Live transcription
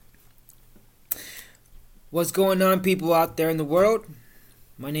What's going on, people out there in the world?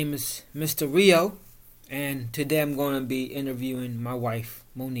 My name is Mr. Rio, and today I'm going to be interviewing my wife,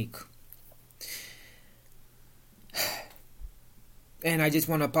 Monique. And I just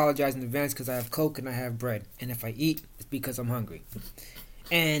want to apologize in advance because I have Coke and I have bread. And if I eat, it's because I'm hungry.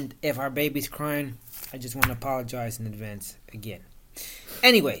 And if our baby's crying, I just want to apologize in advance again.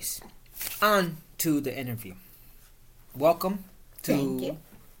 Anyways, on to the interview. Welcome to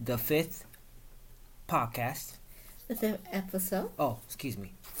the fifth podcast. The fifth episode. Oh, excuse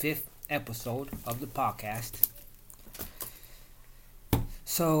me. Fifth episode of the podcast.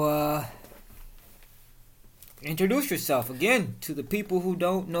 So, introduce yourself again to the people who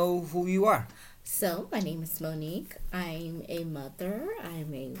don't know who you are. So, my name is Monique. I'm a mother.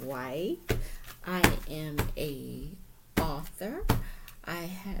 I'm a wife. I am a author. I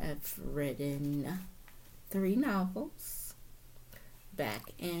have written 3 novels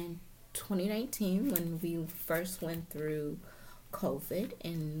back in 2019 when we first went through COVID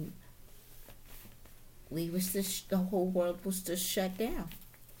and we was just, the whole world was just shut down.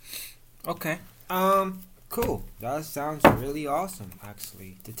 Okay. Cool. That sounds really awesome,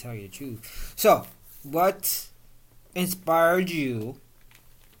 actually, to tell you the truth. So, what inspired you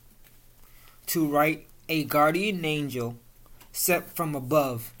to write A Guardian Angel Sent from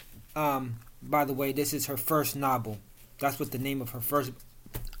Above? By the way, this is her first novel. That's what the name of her first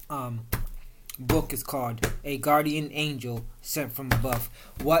book is called. A Guardian Angel Sent from Above.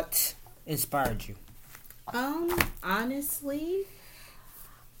 What inspired you? Honestly,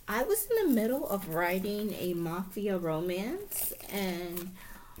 I was in the middle of writing a mafia romance, and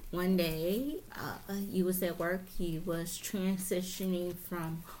one day he was at work. He was transitioning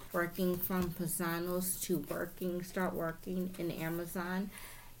from working from Pisanos to start working in Amazon,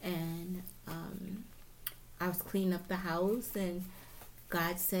 and I was cleaning up the house, and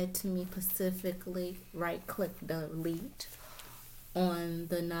God said to me specifically, right-click delete on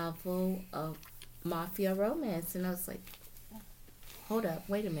the novel of mafia romance, and I was like, hold up,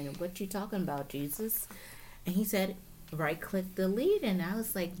 wait a minute, what you talking about, Jesus? And he said, right-click delete, and I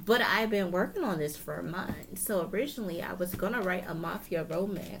was like, but I've been working on this for a month. So originally I was going to write a mafia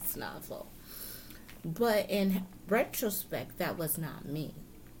romance novel, but in retrospect, that was not me,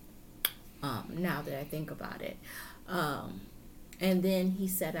 now that I think about it. And then he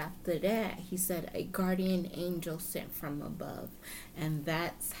said after that, he said, A Guardian Angel Sent from Above. And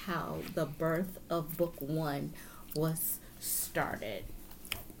that's how the birth of book 1 was started.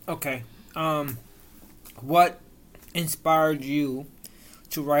 Okay. What inspired you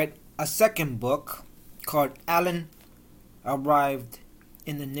to write a second book called Alan Arrived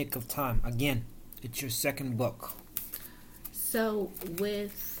in the Nick of Time? Again, it's your second book. So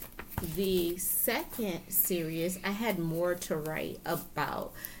with the second series, I had more to write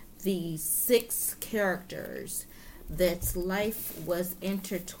about the 6 characters that's life was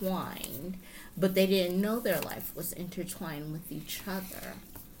intertwined, but they didn't know their life was intertwined with each other.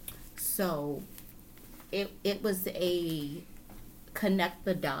 So it was a connect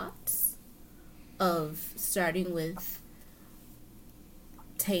the dots of starting with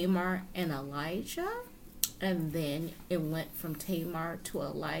Tamar and Elijah, and then it went from Tamar to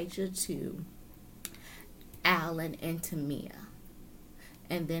Elijah to Alan and Tamia.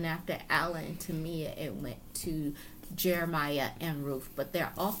 And then after Alan and Tamia, it went to Jeremiah and Ruth. But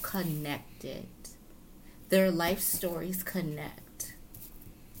they're all connected. Their life stories connect.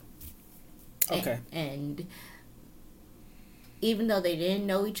 Okay. And even though they didn't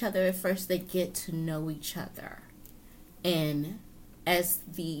know each other at first, they get to know each other. And as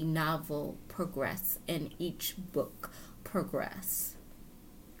the novel progresses and each book progresses,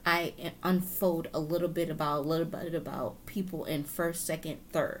 I unfold a little bit about people in first, second,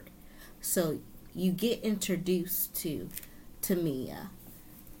 third. So you get introduced to Tamia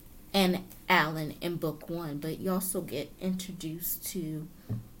and Alan in book 1, but you also get introduced to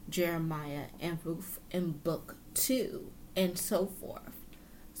Jeremiah and Ruth in book 2, and so forth.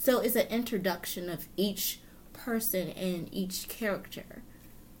 So it's an introduction of each person and each character.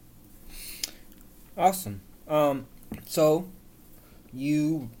 Awesome. So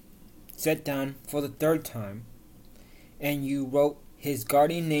you sat down for the 3rd time and you wrote His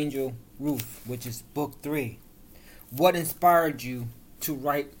Guardian Angel Ruth, which is book 3. What inspired you to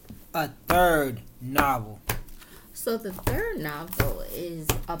write a 3rd novel? So the 3rd novel is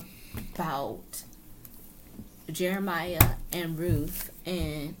about Jeremiah and Ruth,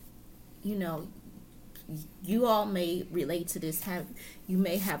 and you all may relate to this. You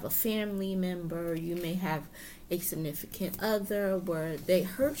may have a family member, you may have a significant other where they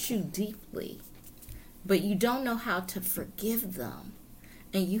hurt you deeply, but you don't know how to forgive them.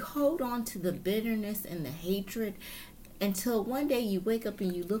 and you hold on to the bitterness and the hatred until one day you wake up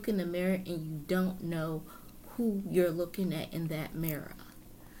and you look in the mirror and you don't know who you're looking at in that mirror.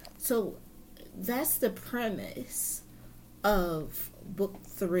 So that's the premise of book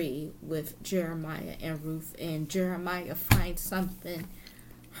 3 with Jeremiah and Ruth. And Jeremiah finds something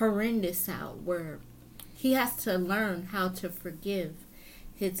horrendous out where he has to learn how to forgive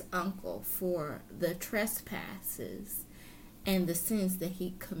his uncle for the trespasses and the sins that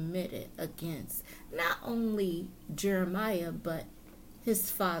he committed against not only Jeremiah but his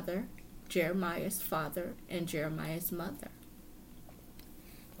father, Jeremiah's father, and Jeremiah's mother.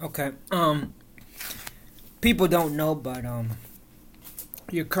 Okay. People don't know, but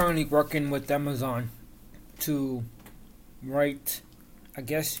you're currently working with Amazon to write, I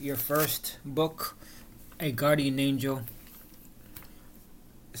guess, your first book, A Guardian Angel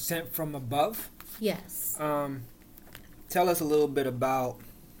Sent from Above. Yes. Tell us a little bit about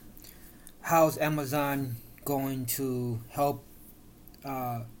how's Amazon going to help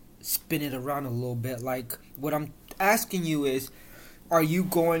spin it around a little bit. Like, what I'm asking you is, are you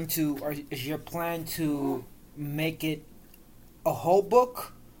going to, or is your plan to make it a whole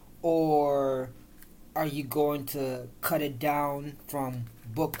book, or are you going to cut it down from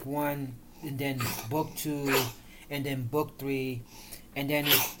book 1 and then book 2 and then book 3, and then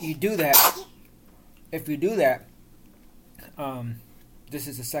if you do that, this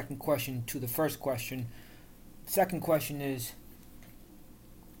is the second question to the first question. Second question is,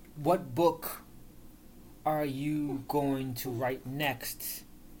 what book are you going to write next?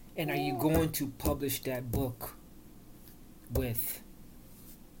 And are you going to publish that book with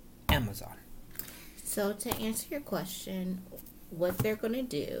Amazon? So to answer your question, what they're going to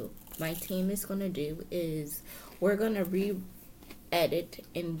do, my team is going to do, is we're going to re-edit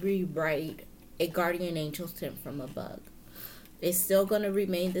and rewrite A Guardian Angel Sent from Above. It's still going to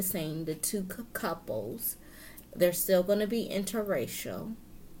remain the same, the two couples. They're still going to be interracial.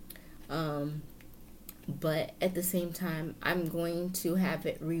 But at the same time, I'm going to have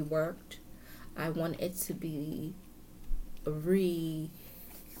it reworked. I want it to be reintroduced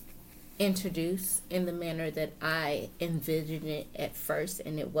in the manner that I envisioned it at first,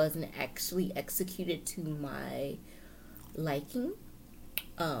 and it wasn't actually executed to my liking.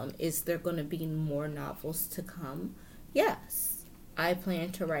 Is there going to be more novels to come? Yes. I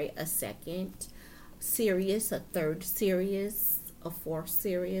plan to write a second series, a third series, a fourth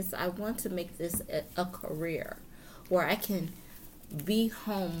series. I want to make this a career where I can be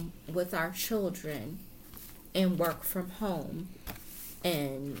home with our children and work from home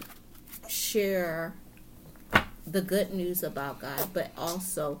and share the good news about God, but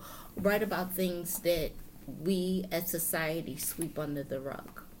also write about things that we as society sweep under the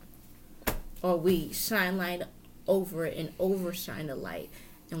rug, or we shine light over it and overshine the light,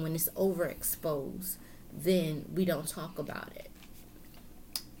 and when it's overexposed, then we don't talk about it.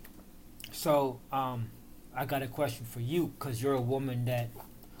 So, I got a question for you, because you're a woman that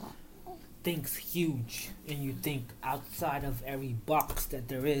thinks huge, and you think outside of every box that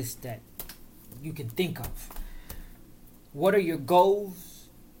there is that you can think of. What are your goals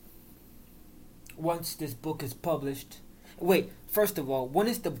once this book is published? Wait, first of all, when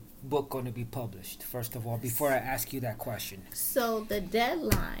is the book going to be published? First of all, before I ask you that question. So the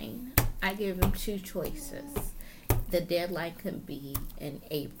deadline, I give them two choices. The deadline could be in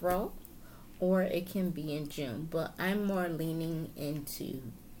April, or it can be in June, but I'm more leaning into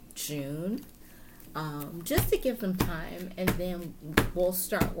June, just to give them time, and then we'll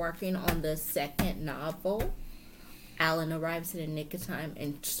start working on the second novel, Alan Arrives in the Nick of Time,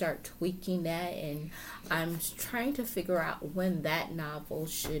 and start tweaking that, and I'm trying to figure out when that novel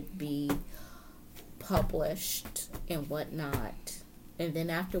should be published and whatnot. And then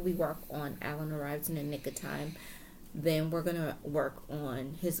after we work on Alan Arrives in the Nick of Time, then we're going to work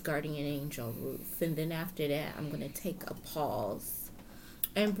on his guardian angel, Ruth. And then after that, I'm going to take a pause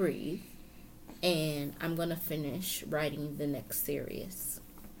and breathe. And I'm going to finish writing the next series.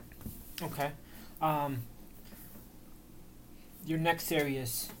 Okay. Your next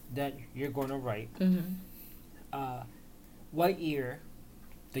series that you're going to write, what year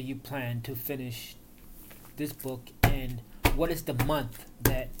do you plan to finish this book, and what is the month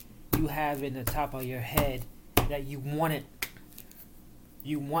that you have in the top of your head that you want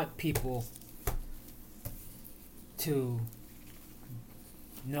people to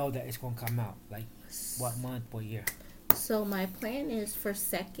know that it's going to come out? Like, what month, what year? So my plan is for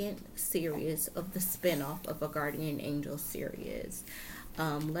second series of the spinoff of a Guardian Angel series.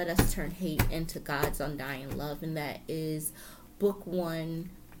 Let Us Turn Hate into God's Undying Love, and that is book 1,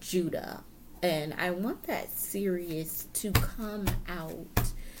 Judah. And I want that series to come out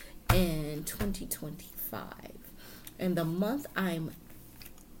 2025. And the month I'm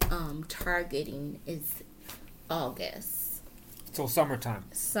targeting is August. So summertime.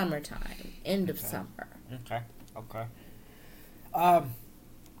 Summertime. End of Okay. summer. Okay. Okay.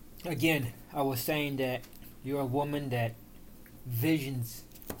 Again, I was saying that you're a woman that visions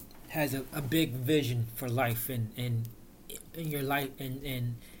has a big vision for life and in your life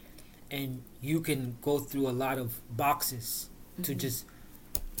and you can go through a lot of boxes to just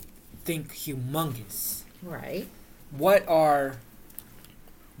think humongous. Right. What are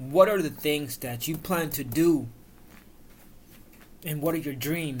the things that you plan to do, and what are your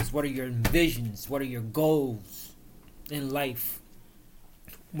dreams, what are your visions, what are your goals in life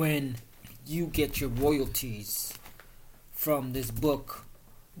when you get your royalties from this book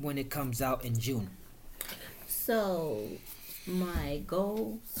when it comes out in June? So, my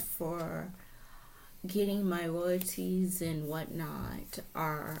goals for getting my royalties and whatnot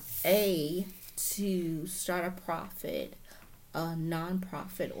are to start a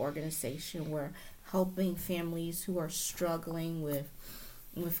non-profit organization where helping families who are struggling with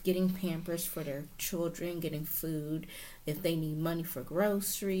getting Pampers for their children, getting food, if they need money for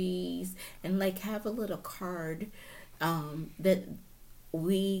groceries, and like have a little card that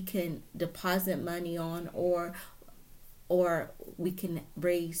we can deposit money on, or we can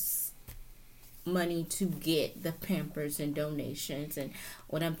raise money to get the Pampers and donations. And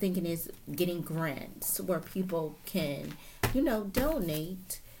what I'm thinking is getting grants where people can,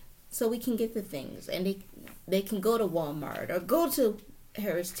 donate so we can get the things, and they can go to Walmart or go to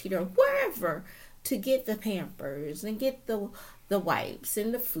Harris Teeter or wherever to get the Pampers and get the wipes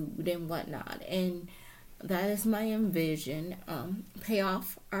and the food and whatnot. And that is my envision. Pay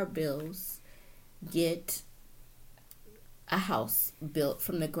off our bills, get a house built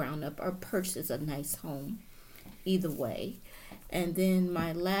from the ground up, or purchase a nice home, either way. And then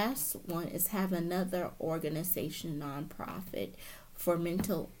my last one is have another organization, nonprofit, for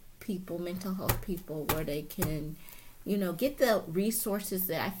mental health people, where they can, get the resources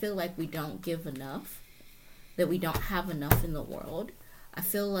that I feel like we don't give enough, that we don't have enough in the world. I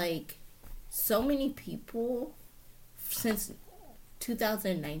feel like so many people since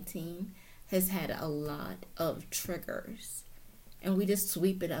 2019 has had a lot of triggers, and we just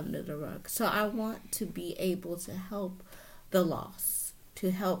sweep it under the rug. So I want to be able to help the lost,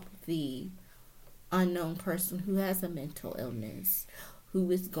 to help the unknown person who has a mental illness, who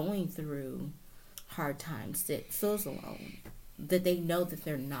is going through hard times, that feels alone, that they know that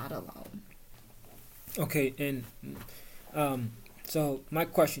they're not alone. Okay, and so my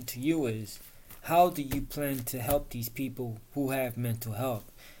question to you is, how do you plan to help these people who have mental health?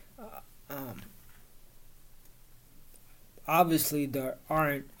 Obviously, there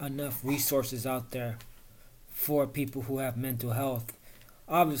aren't enough resources out there for people who have mental health.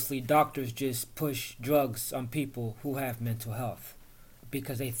 Obviously, doctors just push drugs on people who have mental health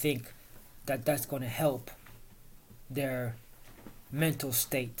because they think that that's going to help their mental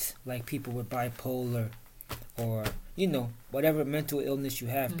state, like people with bipolar or whatever mental illness you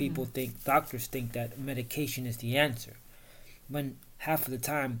have. People think, doctors think that medication is the answer, when half of the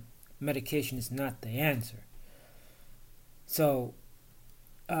time medication is not the answer. So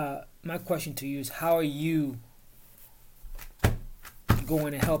my question to you is, how are you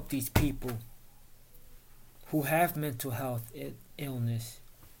going to help these people who have mental health illness?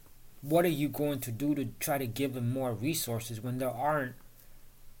 What are you going to do to try to give them more resources when there aren't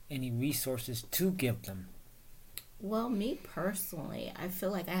any resources to give them? Well, me personally, I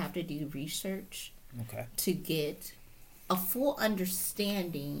feel like I have to do research to get a full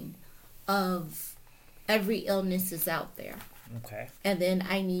understanding of every illness is out there. Okay. And then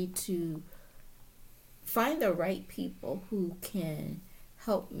I need to find the right people who can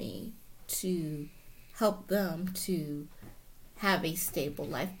help me to help them to have a stable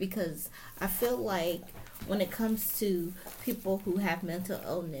life, because I feel like when it comes to people who have mental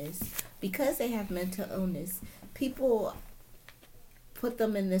illness, because they have mental illness, people put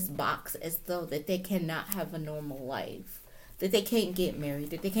them in this box as though that they cannot have a normal life, that they can't get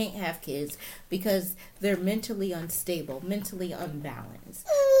married, that they can't have kids because they're mentally unstable, mentally unbalanced.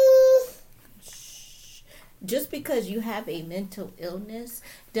 Just because you have a mental illness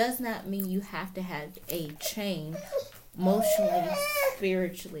does not mean you have to have a chain emotionally,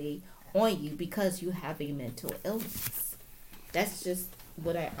 spiritually on you because you have a mental illness. That's just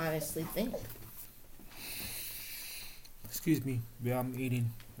what I honestly think. Excuse me, yeah, I'm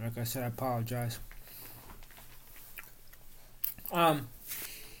eating. Like I said, I apologize.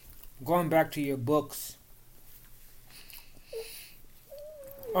 Going back to your books.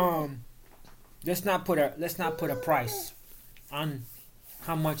 Let's not put a price on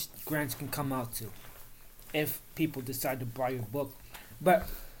how much grants can come out to if people decide to buy your book. But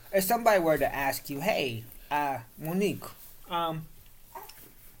if somebody were to ask you, hey, Monique, how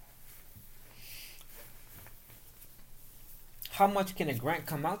much can a grant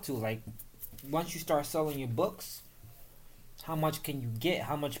come out to? Like, once you start selling your books, how much can you get?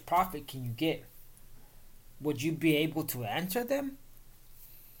 How much profit can you get? Would you be able to answer them?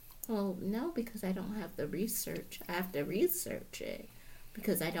 Well, no, because I don't have the research. I have to research it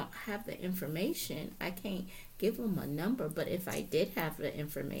because I don't have the information. I can't give them a number, but if I did have the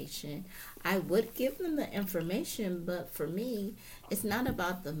information, I would give them the information. But for me, it's not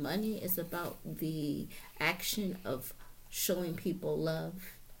about the money, it's about the action of showing people love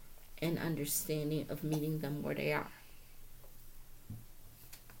and understanding of meeting them where they are.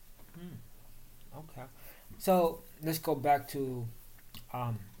 Okay. So let's go back to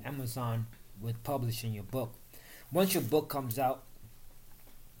Amazon with publishing your book. Once your book comes out,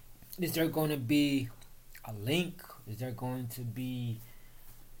 is there going to be a link? Is there going to be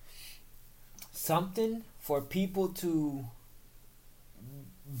something for people to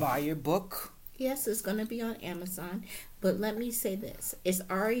buy your book? Yes, it's going to be on Amazon, but let me say this. It's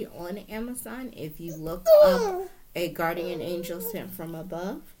already on Amazon. If you look up A Guardian Angel Sent from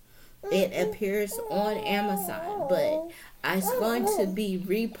Above, it appears on Amazon, but it's going to be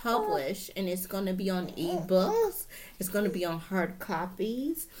republished and it's going to be on ebooks. It's going to be on hard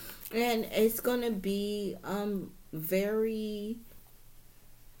copies, and it's going to be very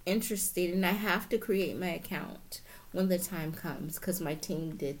interesting. And I have to create my account when the time comes because my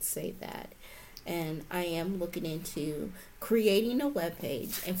team did say that. And I am looking into creating a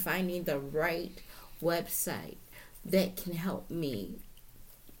webpage and finding the right website that can help me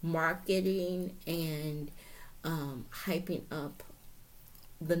marketing and hyping up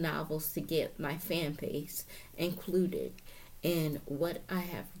the novels to get my fan base included in what I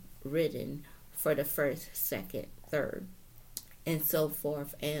have written for the first, second, third, and so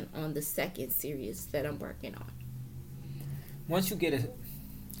forth, and on the second series that I'm working on. Once you get a,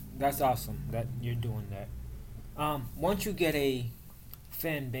 that's awesome that you're doing that. Once you get a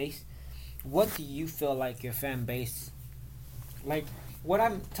fan base, what do you feel like your fan base, like, what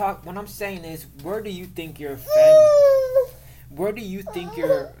I'm saying is, where do you think your where do you think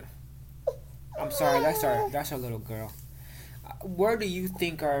your, I'm sorry, that's our little girl. Where do you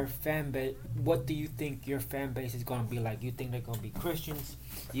think our fan base, what do you think your fan base is going to be like? You think they're going to be Christians?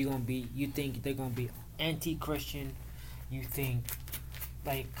 You think they're going to be anti-Christian? You think,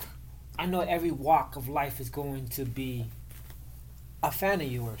 like, I know every walk of life is going to be a fan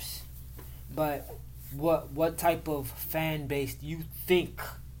of yours, but what type of fan base do you think,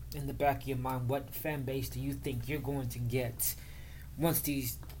 in the back of your mind, what fan base do you think you're going to get once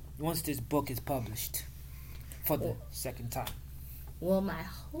this book is published for the second time? Well, my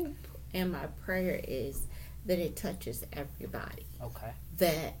hope and my prayer is that it touches everybody. Okay.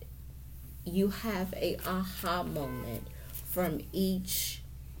 That you have a aha moment from each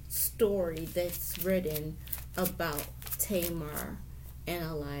story that's written about Tamar and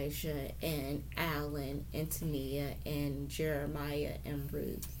Elijah and Alan and Tania and Jeremiah and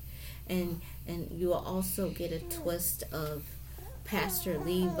Ruth. And you will also get a twist of Pastor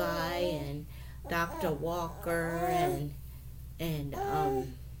Levi and Dr. Walker and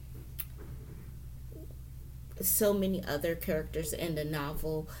so many other characters in the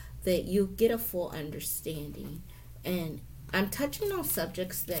novel, that you get a full understanding. And I'm touching on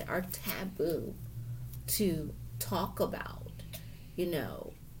subjects that are taboo to talk about. You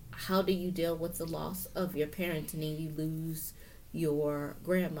know, how do you deal with the loss of your parents and then you lose your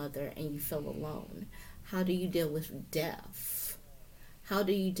grandmother and you feel alone? How do you deal with death? How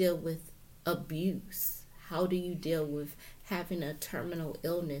do you deal with abuse? How do you deal with having a terminal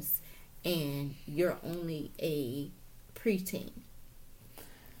illness and you're only a preteen?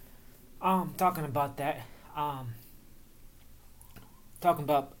 Talking about that, talking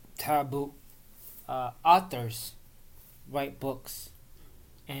about taboo, authors write books,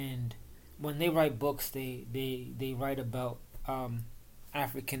 and when they write books, they write about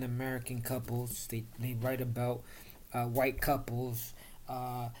African American couples. They write about white couples.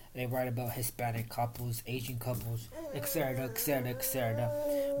 They write about Hispanic couples, Asian couples, etc., etc., etc.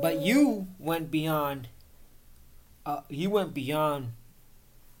 But you went beyond. You went beyond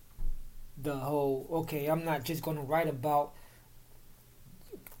the whole. Okay, I'm not just going to write about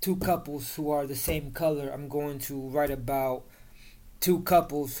two couples who are the same color. I'm going to write about two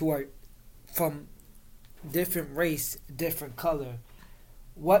couples who are from different race, different color.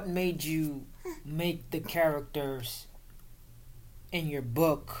 What made you make the characters in your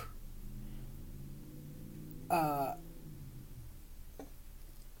book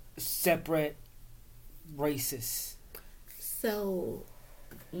separate races? So,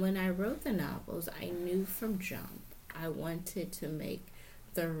 when I wrote the novels, I knew from jump I wanted to make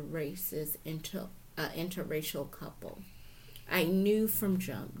the races into an interracial couple. I knew from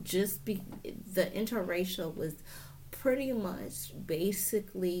jump, the interracial was pretty much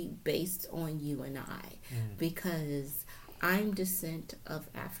basically based on you and I, because I'm descent of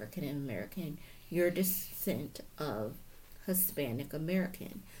African American, you're descent of Hispanic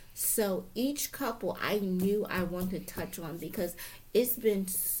American. So each couple I knew I wanted to touch on, because it's been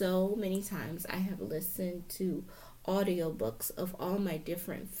so many times I have listened to audiobooks of all my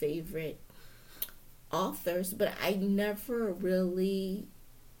different favorite authors, but I never really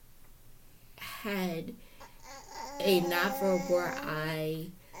had a novel where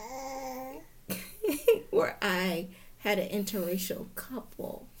I had an interracial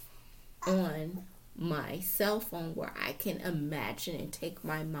couple on my cell phone where I can imagine and take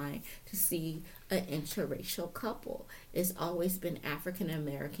my mind to see an interracial couple. It's always been African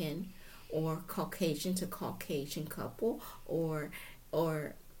American or Caucasian to Caucasian couple, or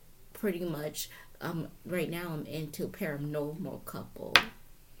pretty much right now I'm into paranormal couple,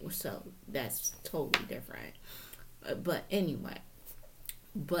 so that's totally different. But anyway,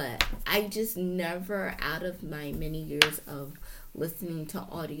 but I just never, out of my many years of listening to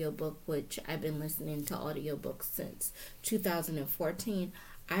audiobook, which I've been listening to audiobooks since 2014,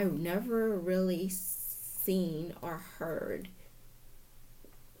 I've never really seen or heard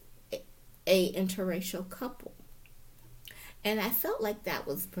a interracial couple. And I felt like that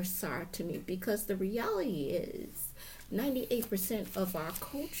was bizarre to me, because the reality is 98% of our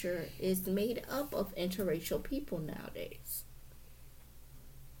culture is made up of interracial people nowadays.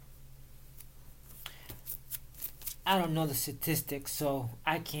 I don't know the statistics, so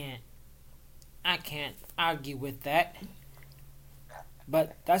I can't argue with that.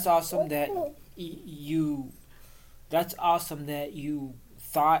 But that's awesome that you that's awesome that you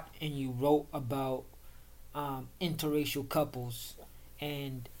thought and you wrote about interracial couples,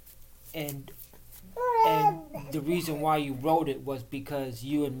 and and and the reason why you wrote it was because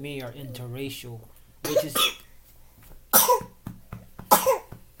you and me are interracial, which is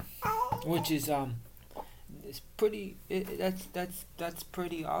which is it's pretty. That's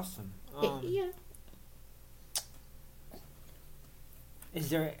pretty awesome. Yeah. Is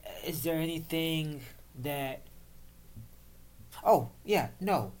there anything that? Oh yeah,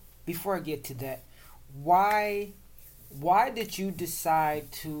 no. Before I get to that, why did you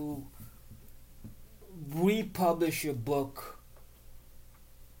decide to republish your book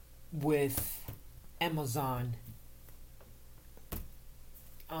with Amazon?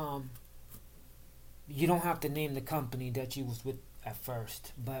 You don't have to name the company that you was with at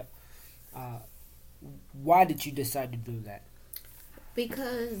first, but why did you decide to do that?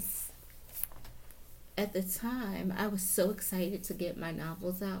 Because at the time I was so excited to get my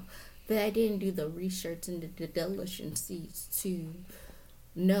novels out that I didn't do the research and the diligence to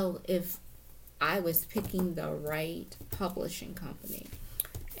know if I was picking the right publishing company.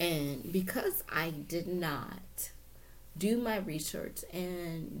 And because I did not do my research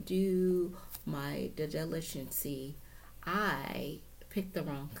and do my diligence, I picked the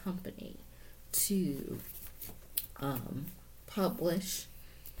wrong company to publish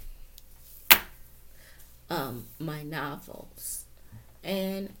my novels.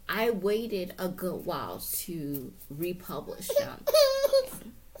 And I waited a good while to republish them.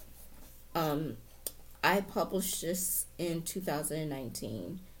 I published this in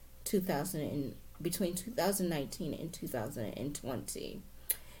 2019, between 2019 and 2020.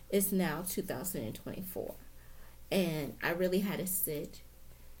 It's now 2024. And I really had to sit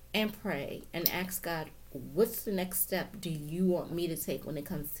and pray and ask God, what's the next step do you want me to take when it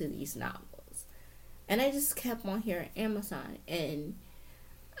comes to these novels? And I just kept on hearing Amazon. And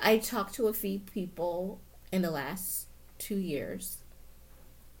I talked to a few people in the last 2 years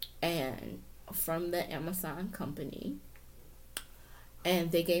and from the Amazon company,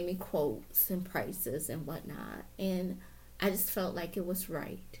 and they gave me quotes and prices and whatnot, and I just felt like it was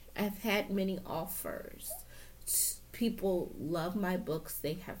right. I've had many offers. People love my books.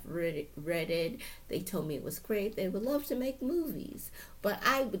 They have read it. They told me it was great. They would love to make movies. But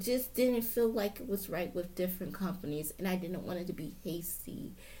I just didn't feel like it was right with different companies, and I didn't want it to be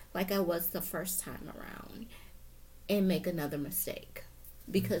hasty like I was the first time around and make another mistake.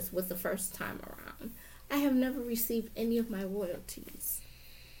 Because with the first time around, I have never received any of my royalties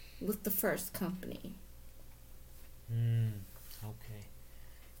with the first company. Okay.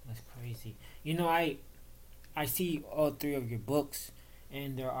 That's crazy. You know, I see all three of your books,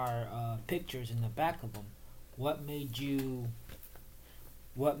 and there are pictures in the back of them. What made you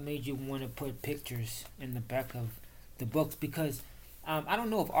what made you want to put pictures in the back of the books? Because I don't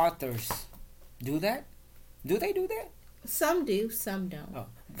know if authors do that. Do they do that? Some do, some don't. Oh,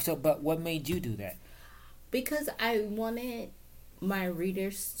 so but what made you do that? Because I wanted my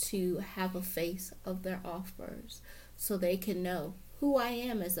readers to have a face of their authors so they can know who I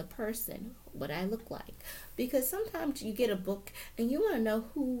am as a person, what I look like. Because sometimes you get a book and you want to know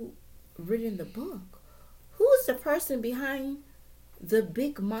who written the book. Who's the person behind the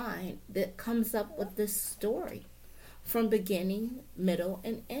big mind that comes up with this story from beginning, middle,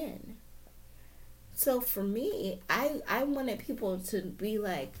 and end? So for me, I wanted people to be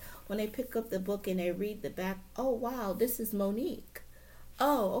like, when they pick up the book and they read the back, oh wow, this is Monique.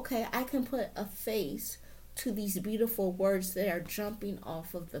 Oh, okay, I can put a face to these beautiful words that are jumping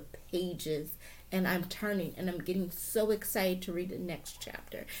off of the pages, and I'm turning and I'm getting so excited to read the next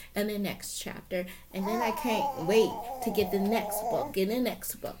chapter and the next chapter, and then I can't wait to get the next book and the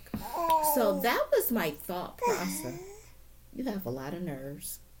next book. So that was my thought process. You have a lot of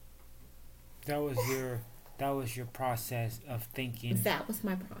nerves. That was your process of thinking. That was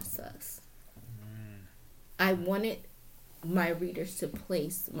my process. I wanted my readers to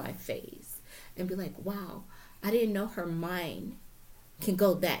place my face and be like, wow, I didn't know her mind can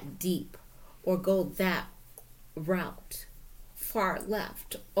go that deep or go that route, far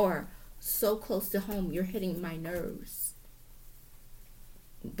left, or so close to home you're hitting my nerves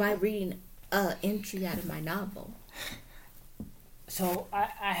by reading an entry out of my novel. So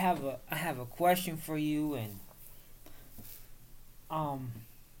I have a question for you, and are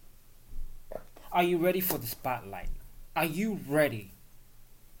you ready for the spotlight? Are you ready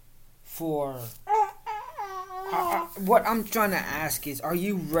for what I'm trying to ask is, are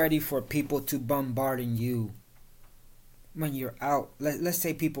you ready for people to bombarding you when you're out? Let's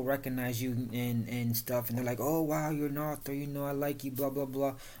say people recognize you and stuff, and they're like, oh wow, you're an author, I like you, blah blah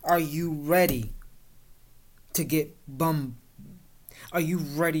blah. Are you ready to get Are you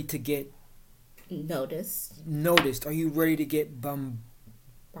ready to get noticed? Are you ready to get bombarded?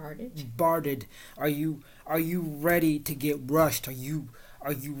 Are you ready to get rushed? Are you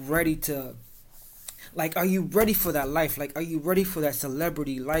ready to, like, are you ready for that life? Like, are you ready for that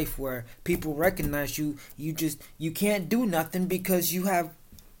celebrity life where people recognize you? You can't do nothing because you have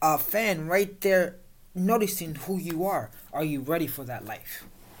a fan right there noticing who you are. Are you ready for that life?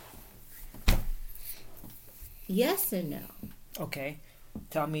 Yes and no. Okay.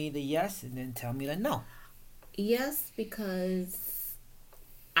 Tell me the yes and then tell me the no. Yes, because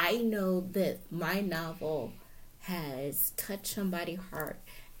I know that my novel has touched somebody's heart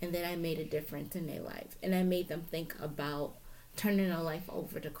and that I made a difference in their life. And I made them think about turning their life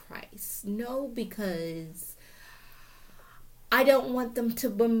over to Christ. No, because I don't want them to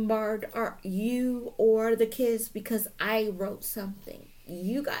bombard you or the kids because I wrote something.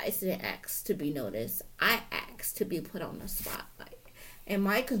 You guys didn't ask to be noticed. I asked to be put on the spotlight. And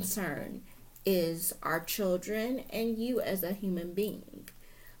my concern is our children and you as a human being.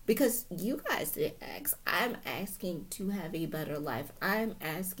 Because you guys didn't ask. I'm asking to have a better life. I'm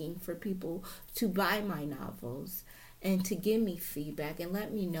asking for people to buy my novels and to give me feedback and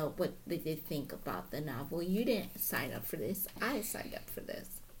let me know what they think about the novel. You didn't sign up for this. I signed up for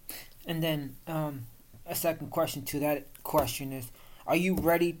this. And then a second question to that question is, are you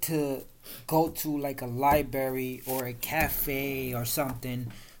ready to go to like a library or a cafe or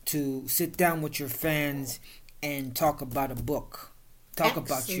something to sit down with your fans and talk about a book? Talk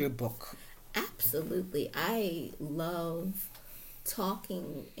about your book. Absolutely. I love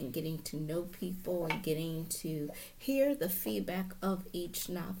talking and getting to know people and getting to hear the feedback of each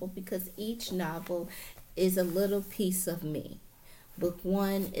novel because each novel is a little piece of me. Book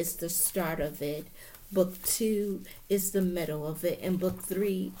 1 is the start of it. Book 2 is the middle of it. And book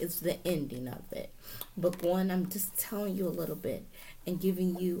 3 is the ending of it. Book 1, I'm just telling you a little bit and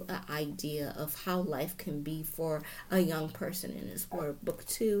giving you an idea of how life can be for a young person in this world. Book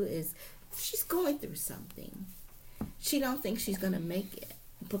 2 is she's going through something. She don't think she's going to make it.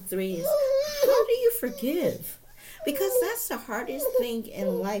 Book 3 is how do you forgive? Because that's the hardest thing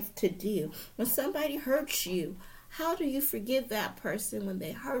in life to do. When somebody hurts you, how do you forgive that person when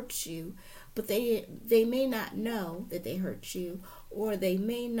they hurt you? But they may not know that they hurt you, or they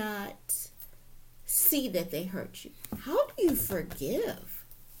may not see that they hurt you. How do you forgive?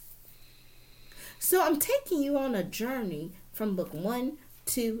 So I'm taking you on a journey from book 1,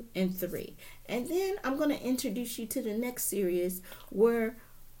 2, and 3. And then I'm going to introduce you to the next series where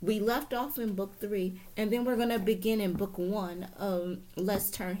we left off in book 3. And then we're going to begin in book 1, Let's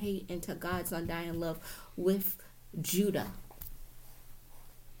Turn Hate into God's Undying Love with Judah.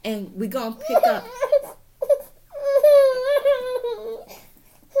 And we're going to pick up.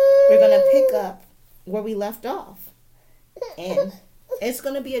 pick up where we left off. And it's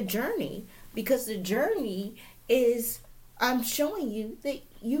going to be a journey, because the journey is, I'm showing you that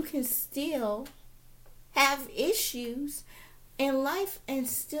you can still have issues in life and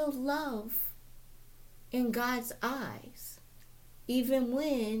still love in God's eyes, even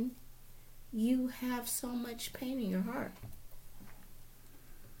when you have so much pain in your heart.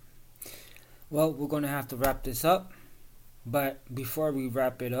 Well, we're going to have to wrap this up. But before we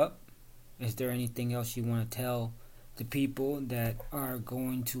wrap it up, is there anything else you want to tell the people that are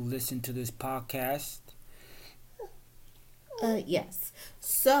going to listen to this podcast? Yes.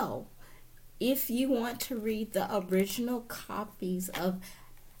 So, if you want to read the original copies of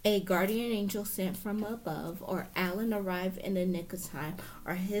A Guardian Angel Sent from Above, or Alan Arrived in the Nick of Time,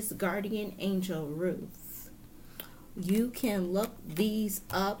 or His Guardian Angel Ruth, you can look these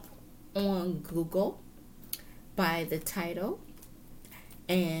up on Google by the title,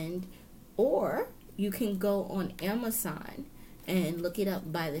 or you can go on Amazon and look it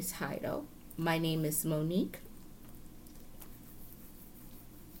up by the title. My name is Monique.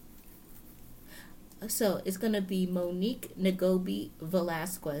 So it's going to be Monique Ngobe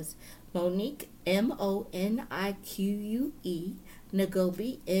Velasquez. Monique, Monique, Ngobe,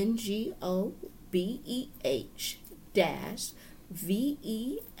 Ngobeh Velasquez.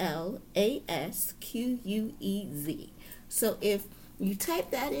 So if you type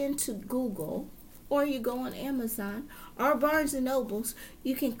that into Google, or you go on Amazon or Barnes and Nobles,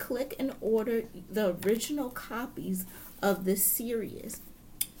 you can click and order the original copies of this series.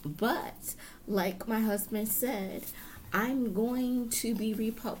 But like my husband said, I'm going to be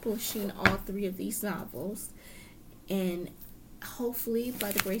republishing all 3 of these novels, and hopefully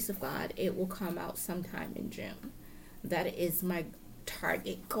by the grace of God it will come out sometime in June. That is my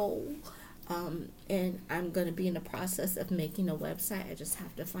target goal. And I'm going to be in the process of making a website. I just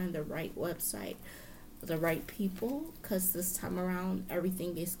have to find the right website, the right people, because this time around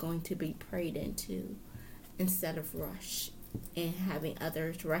everything is going to be prayed into instead of rush, and having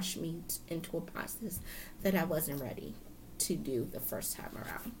others rush me into a process that I wasn't ready to do the first time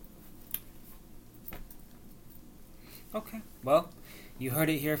around. Okay, well, you heard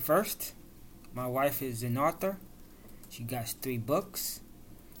it here first. My wife is an author. She got 3 books.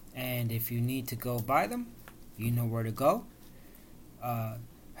 And if you need to go buy them, you know where to go.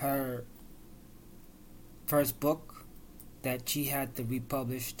 Her first book that she had to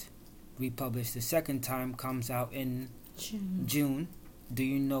republish the second time comes out in June. Do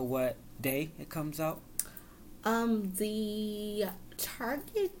you know what day it comes out? The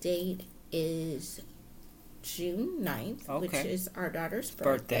target date is June 9th, which is our daughter's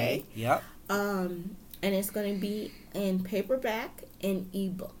birthday. Yep. And it's going to be in paperback and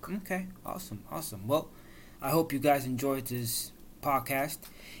ebook. Okay, awesome. Well, I hope you guys enjoyed this podcast.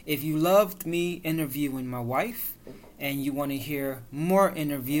 If you loved me interviewing my wife and you want to hear more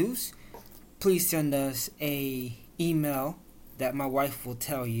interviews, please send us a email that my wife will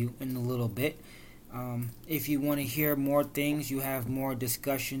tell you in a little bit. If you want to hear more things, you have more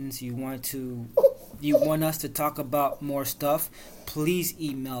discussions, you want us to talk about more stuff, please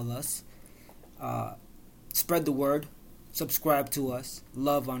email us. Spread the word, subscribe to us,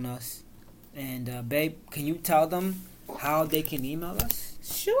 love on us, and babe, can you tell them how they can email us?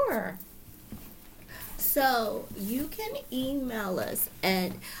 Sure. So you can email us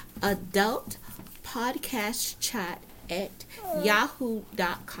at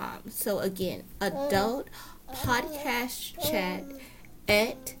adultpodcastchat@yahoo.com. So again,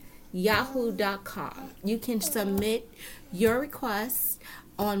 adultpodcastchat@yahoo.com. You can submit your requests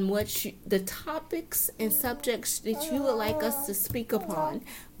on the topics and subjects that you would like us to speak upon.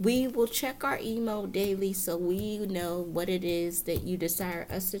 We will check our email daily so we know what it is that you desire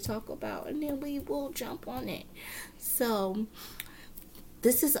us to talk about, and then we will jump on it. So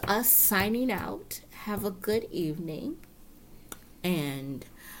this is us signing out. Have a good evening. And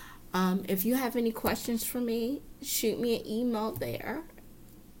if you have any questions for me, shoot me an email there.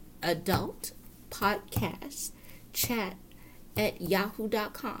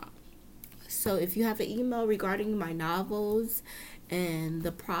 adultpodcastchat@yahoo.com. So if you have an email regarding my novels and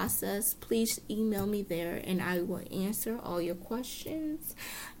the process, please email me there and I will answer all your questions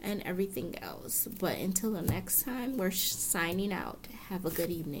and everything else. But until the next time, we're signing out. Have a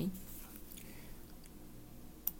good evening.